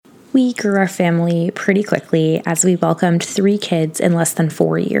We grew our family pretty quickly as we welcomed 3 kids in less than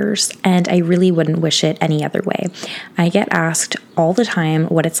 4 years, and I really wouldn't wish it any other way. I get asked all the time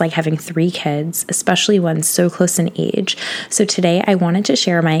what it's like having 3 kids, especially one so close in age. So today I wanted to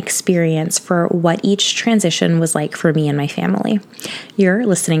share my experience for what each transition was like for me and my family. You're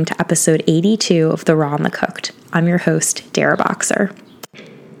listening to episode 82 of The Raw and the Cooked. I'm your host, Dara Boxer.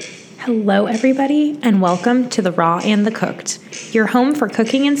 Hello, everybody, and welcome to The Raw and the Cooked, your home for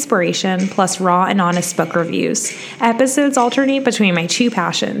cooking inspiration plus raw and honest book reviews. Episodes alternate between my 2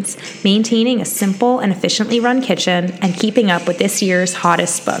 passions, maintaining a simple and efficiently run kitchen and keeping up with this year's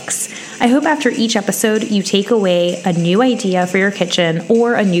hottest books. I hope after each episode you take away a new idea for your kitchen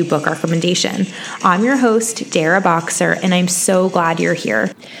or a new book recommendation. I'm your host, Dara Boxer, and I'm so glad you're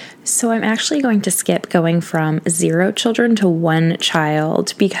here. So I'm actually going to skip going from 0 children to 1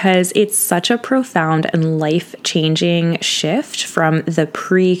 child because it's such a profound and life-changing shift from the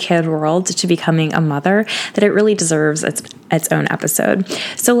pre-kid world to becoming a mother that it really deserves its own episode.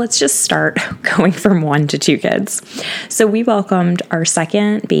 So let's just start going from 1 to 2 kids. So we welcomed our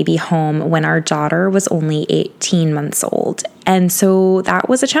second baby home when our daughter was only 18 months old. And so that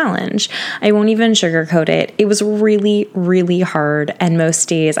was a challenge. I won't even sugarcoat it. It was really, really hard. And most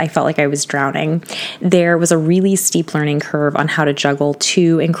days I felt like I was drowning. There was a really steep learning curve on how to juggle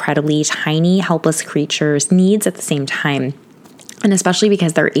 2 incredibly tiny, helpless creatures' needs at the same time. And especially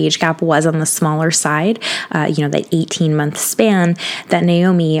because their age gap was on the smaller side, that 18-month span, that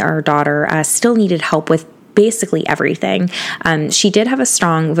Naomi, our daughter, still needed help with basically everything. She did have a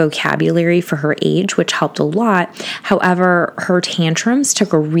strong vocabulary for her age, which helped a lot. However, her tantrums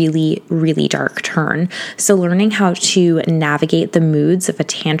took a really, really dark turn. So learning how to navigate the moods of a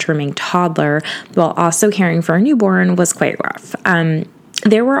tantruming toddler while also caring for a newborn was quite rough.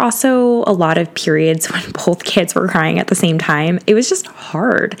 There were also a lot of periods when both kids were crying at the same time. It was just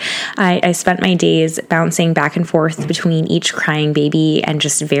hard. I spent my days bouncing back and forth between each crying baby and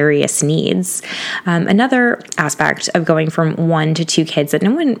just various needs. Another aspect of going from 1 to 2 kids that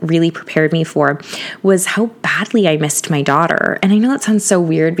no one really prepared me for was how badly I missed my daughter. And I know that sounds so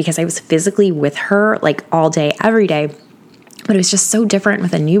weird because I was physically with her like all day, every day. But it was just so different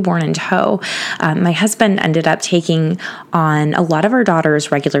with a newborn in tow. My husband ended up taking on a lot of our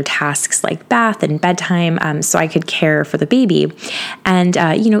daughter's regular tasks like bath and bedtime so I could care for the baby. And,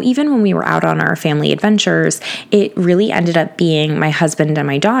 even when we were out on our family adventures, it really ended up being my husband and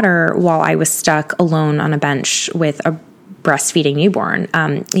my daughter while I was stuck alone on a bench with a breastfeeding newborn.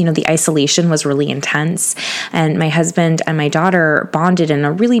 The isolation was really intense, and my husband and my daughter bonded in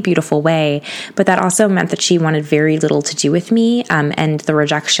a really beautiful way, but that also meant that she wanted very little to do with me, and the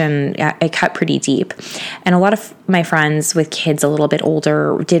rejection, it cut pretty deep. And a lot of my friends with kids a little bit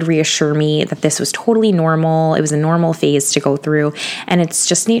older did reassure me that this was totally normal. It was a normal phase to go through, and it's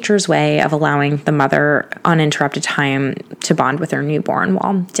just nature's way of allowing the mother uninterrupted time to bond with her newborn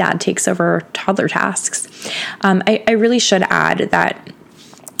while dad takes over toddler tasks. I really should add that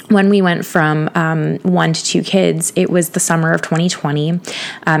when we went from 1 to 2 kids, it was the summer of 2020.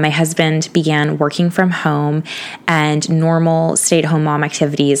 My husband began working from home, and normal stay-at-home mom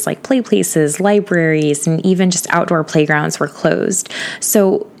activities like play places, libraries, and even just outdoor playgrounds were closed.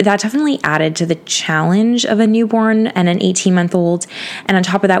 So that definitely added to the challenge of a newborn and an 18-month-old. And on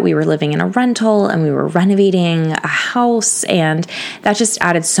top of that, we were living in a rental and we were renovating a house, and that just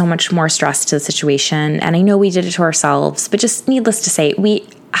added so much more stress to the situation. And I know we did it to ourselves, but just needless to say, we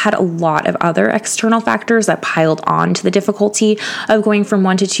had a lot of other external factors that piled on to the difficulty of going from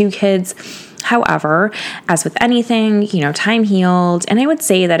 1 to 2 kids. However, as with anything, time healed, and I would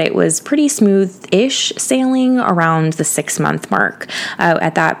say that it was pretty smooth-ish sailing around the 6-month mark.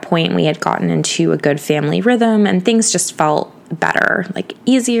 At that point, we had gotten into a good family rhythm, and things just felt better, like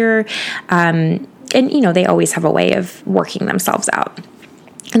easier, and they always have a way of working themselves out.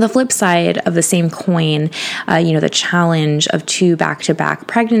 And the flip side of the same coin, the challenge of 2 back-to-back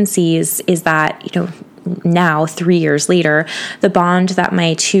pregnancies is that, now 3 years later, the bond that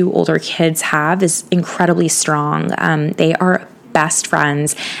my 2 older kids have is incredibly strong. They are best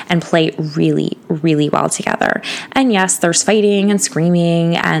friends and play really, really well together. And yes, there's fighting and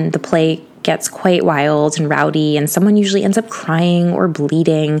screaming, and the play gets quite wild and rowdy, and someone usually ends up crying or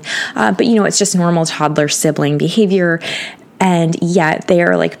bleeding. But it's just normal toddler sibling behavior. And yet they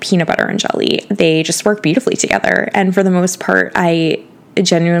are like peanut butter and jelly. They just work beautifully together. And for the most part, I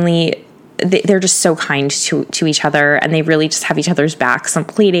genuinely they're just so kind to each other, and they really just have each other's backs on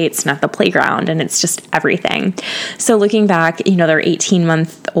play dates and at the playground, and it's just everything. So looking back, you know, their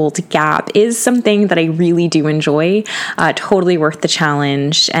 18-month-old gap is something that I really do enjoy, totally worth the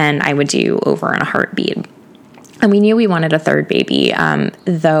challenge, and I would do over in a heartbeat. And we knew we wanted a third baby,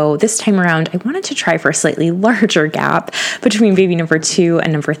 though this time around, I wanted to try for a slightly larger gap between baby number 2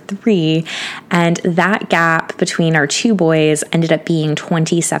 and number 3. And that gap between our 2 boys ended up being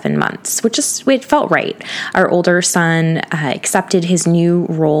 27 months, it felt right. Our older son accepted his new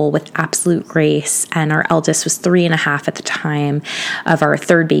role with absolute grace, and our eldest was 3.5 at the time of our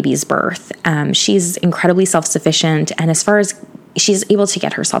third baby's birth. She's incredibly self-sufficient, and as far as she's able to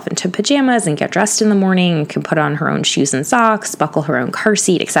get herself into pajamas and get dressed in the morning, can put on her own shoes and socks, buckle her own car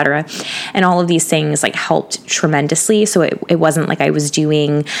seat, etc. And all of these things like helped tremendously. So it wasn't like I was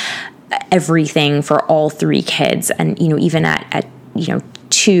doing everything for all 3 kids. And, even at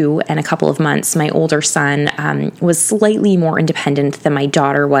 2 and a couple of months, my older son was slightly more independent than my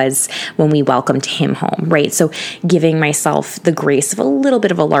daughter was when we welcomed him home, right? So giving myself the grace of a little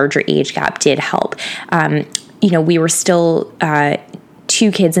bit of a larger age gap did help. We were still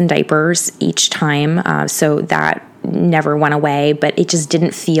 2 kids in diapers each time, so that never went away, but it just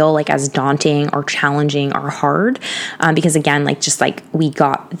didn't feel like as daunting or challenging or hard because again, we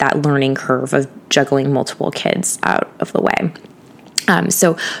got that learning curve of juggling multiple kids out of the way.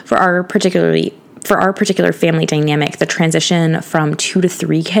 So for our particular family dynamic, the transition from 2 to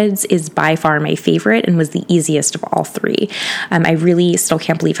 3 kids is by far my favorite and was the easiest of all 3. I really still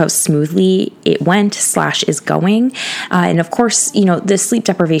can't believe how smoothly it went / is going. And of course, the sleep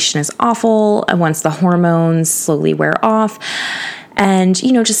deprivation is awful once the hormones slowly wear off. And,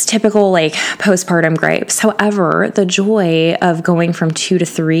 just typical postpartum gripes. However, the joy of going from 2 to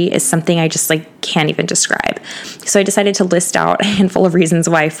 3 is something I just can't even describe. So I decided to list out a handful of reasons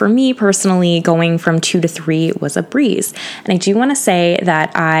why, for me personally, going from 2 to 3 was a breeze. And I do want to say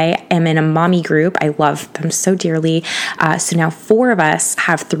that I am in a mommy group. I love them so dearly. So now 4 of us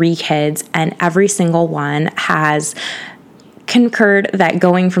have 3 kids, and every single one has concurred that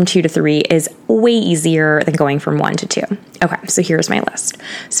going from 2 to 3 is way easier than going from 1 to 2. Okay, so here's my list.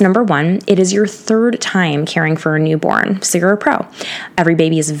 So number 1, it is your 3rd time caring for a newborn, so you're a pro. Every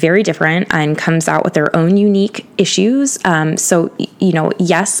baby is very different and comes out with their own unique issues. So,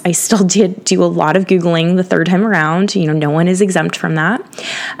 yes, I still did do a lot of Googling the 3rd time around. No one is exempt from that.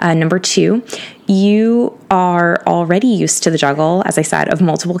 Number 2, you are already used to the juggle, as I said, of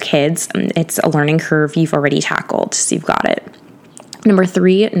multiple kids. It's a learning curve you've already tackled, so you've got it. Number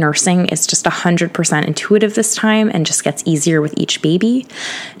 3, nursing is just 100% intuitive this time and just gets easier with each baby.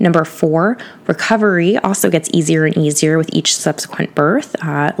 Number 4, recovery also gets easier and easier with each subsequent birth.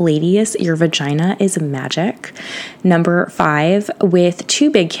 Ladies, your vagina is magic. Number 5, with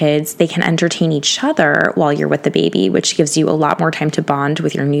 2 big kids, they can entertain each other while you're with the baby, which gives you a lot more time to bond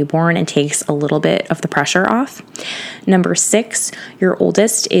with your newborn and takes a little bit of the pressure off. Number 6, your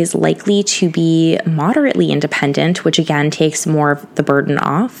oldest is likely to be moderately independent, which again takes more of the burden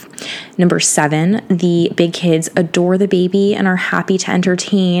off. Number 7, the big kids adore the baby and are happy to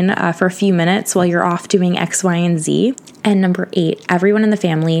entertain for a few minutes while you're off doing X, Y, and Z. And number 8, everyone in the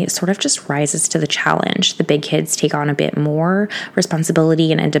family sort of just rises to the challenge. The big kids take on a bit more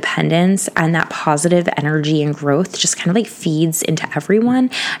responsibility and independence, and that positive energy and growth just kind of feeds into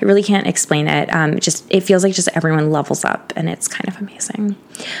everyone. I really can't explain it. It feels like just everyone levels up, and it's kind of amazing.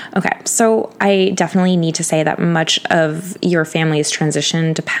 Okay, so I definitely need to say that much of your family's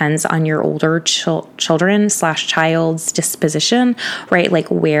transition depends on your older children / child's disposition, right?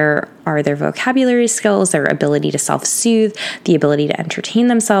 Where are their vocabulary skills, their ability to self-soothe, the ability to entertain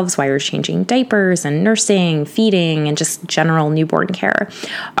themselves while you're changing diapers and nursing, feeding, and just general newborn care.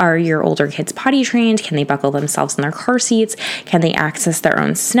 Are your older kids potty trained? Can they buckle themselves in their car seats? Can they access their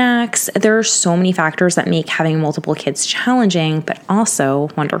own snacks? There are so many factors that make having multiple kids challenging, but also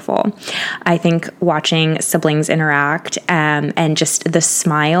wonderful. I think watching siblings interact and just the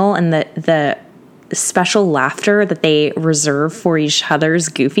smile and the special laughter that they reserve for each other's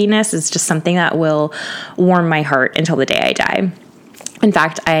goofiness is just something that will warm my heart until the day I die. In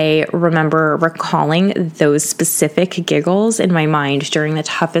fact, I remember recalling those specific giggles in my mind during the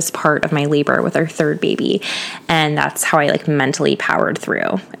toughest part of my labor with our 3rd baby. And that's how I mentally powered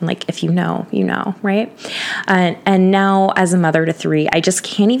through. And if you know, right? And now as a mother to 3, I just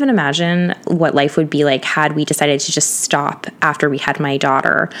can't even imagine what life would be like had we decided to just stop after we had my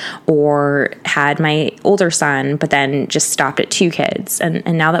daughter or had my older son, but then just stopped at 2 kids. And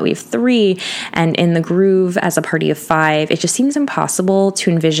now that we have 3 and in the groove as a party of 5, it just seems impossible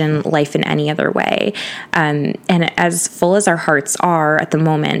to envision life in any other way. And as full as our hearts are at the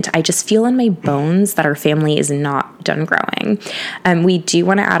moment, I just feel in my bones that our family is not done growing. We do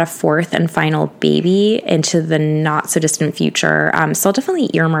want to add a 4th and final baby into the not so distant future. So I'll definitely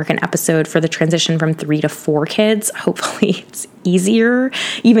earmark an episode for the transition from 3 to 4 kids. Hopefully it's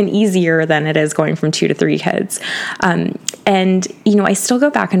even easier than it is going from 2 to 3 kids. And, I still go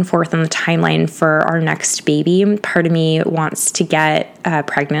back and forth on the timeline for our next baby. Part of me wants to get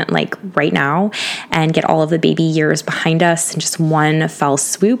pregnant like right now and get all of the baby years behind us in just one fell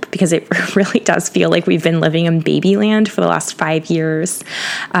swoop, because it really does feel like we've been living in baby land for the last 5 years.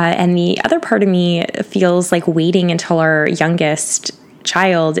 And the other part of me feels like waiting until our youngest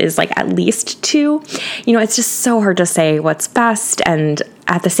child is like at least 2. It's just so hard to say what's best. And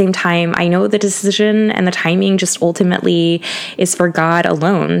at the same time, I know the decision and the timing just ultimately is for God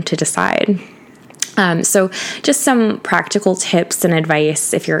alone to decide. So just some practical tips and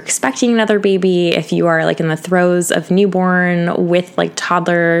advice if you're expecting another baby, if you are like in the throes of newborn with like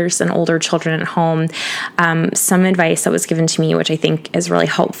toddlers and older children at home. Some advice that was given to me, which I think is really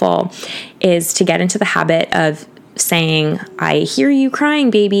helpful, is to get into the habit of saying, I hear you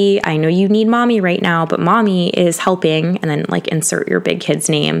crying, baby. I know you need mommy right now, but mommy is helping, and then like insert your big kid's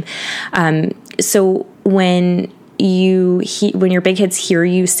name. So when your big kids hear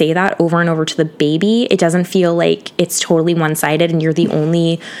you say that over and over to the baby, it doesn't feel like it's totally one-sided and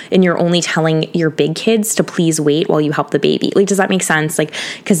you're only telling your big kids to please wait while you help the baby. Like, does that make sense? Like,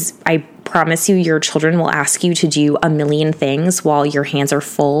 because I promise you, your children will ask you to do a million things while your hands are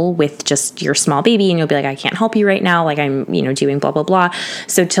full with just your small baby, and you'll be like, I can't help you right now. Like, I'm, doing blah, blah, blah.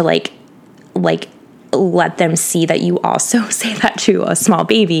 So to like let them see that you also say that to a small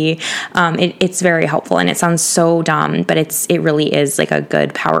baby, it's very helpful. And it sounds so dumb, but it really is like a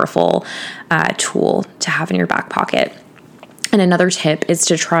good, powerful tool to have in your back pocket. And another tip is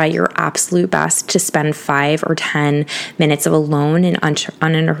to try your absolute best to spend 5 or 10 minutes of alone and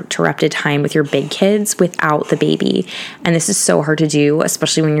uninterrupted time with your big kids without the baby. And this is so hard to do,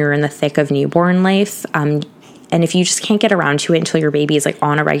 especially when you're in the thick of newborn life. And if you just can't get around to it until your baby is like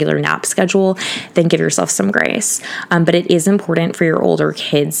on a regular nap schedule, then give yourself some grace. But it is important for your older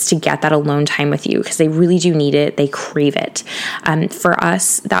kids to get that alone time with you, because they really do need it. They crave it. For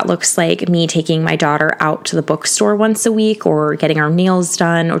us, that looks like me taking my daughter out to the bookstore once a week, or getting our nails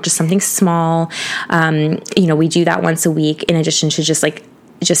done, or just something small. We do that once a week, in addition to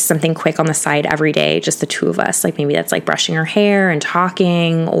just something quick on the side every day, just the 2 of us. Like maybe that's like brushing her hair and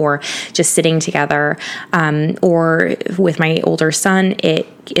talking, or just sitting together. Or with my older son, it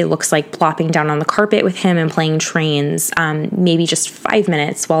looks like plopping down on the carpet with him and playing trains, maybe just 5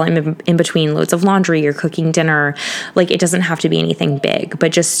 minutes while I'm in between loads of laundry or cooking dinner. Like, it doesn't have to be anything big,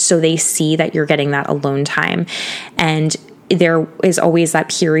 but just so they see that you're getting that alone time. And there is always that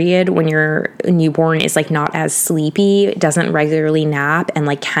period when your newborn is like not as sleepy, doesn't regularly nap, and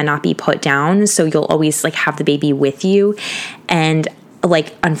like cannot be put down. So you'll always like have the baby with you. And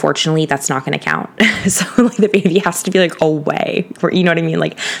like, unfortunately, that's not going to count. So like the baby has to be like away, you know what I mean?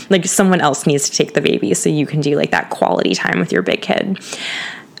 Like someone else needs to take the baby so you can do like that quality time with your big kid.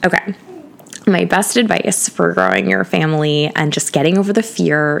 Okay. My best advice for growing your family and just getting over the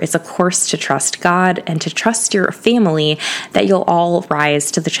fear is, of course, to trust God and to trust your family that you'll all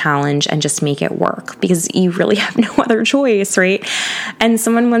rise to the challenge and just make it work, because you really have no other choice, right? And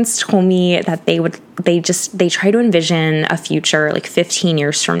someone once told me that they try to envision a future like 15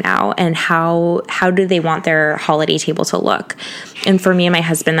 years from now, and how do they want their holiday table to look? And for me and my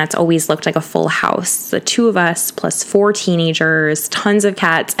husband, that's always looked like a full house. The 2 of us plus 4 teenagers, tons of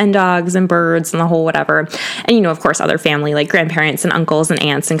cats and dogs and birds and the whole whatever. And, of course, other family like grandparents and uncles and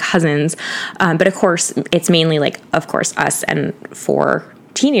aunts and cousins. But of course, it's mainly like, of course, us and 4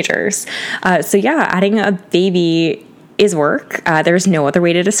 teenagers. So yeah, adding a baby is work. There's no other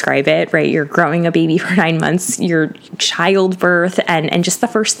way to describe it, right? You're growing a baby for 9 months, your childbirth, and just the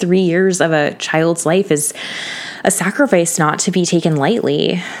first 3 years of a child's life is a sacrifice not to be taken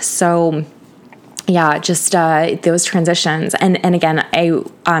lightly. So yeah, just those transitions. And again,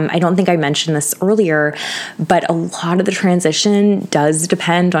 I don't think I mentioned this earlier, but a lot of the transition does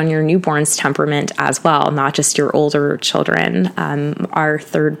depend on your newborn's temperament as well, not just your older children. Our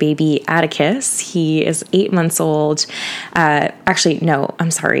 3rd baby, Atticus, he is 8 months old. 10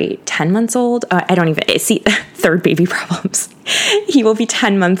 months old. I don't even see 3rd baby problems. He will be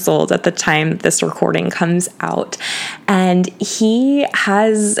 10 months old at the time this recording comes out. And he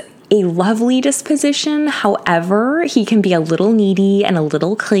has a lovely disposition. However, he can be a little needy and a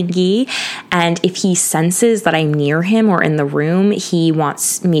little clingy. And if he senses that I'm near him or in the room, he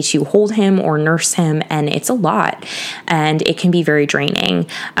wants me to hold him or nurse him. And it's a lot. And it can be very draining.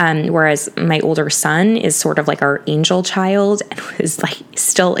 Whereas my older son is sort of like our angel child, and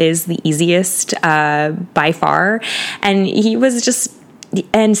still is the easiest by far. And he was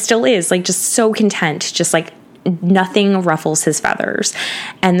and still is just so content, just like nothing ruffles his feathers.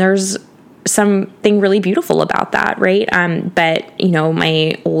 And there's something really beautiful about that, right? But, you know,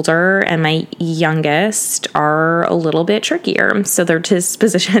 my older and my youngest are a little bit trickier. So their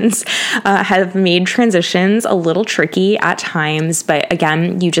dispositions have made transitions a little tricky at times. But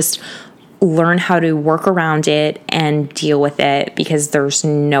again, you just learn how to work around it and deal with it because there's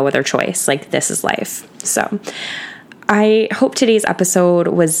no other choice. Like, this is life. So I hope today's episode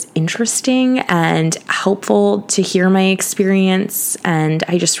was interesting and helpful to hear my experience. And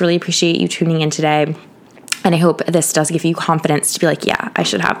I just really appreciate you tuning in today. And I hope this does give you confidence to be like, yeah, I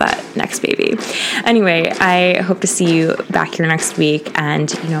should have that next baby. Anyway, I hope to see you back here next week.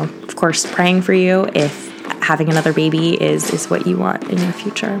 And, you know, of course, praying for you if having another baby is what you want in your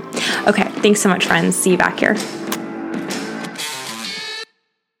future. Okay, thanks so much, friends. See you back here.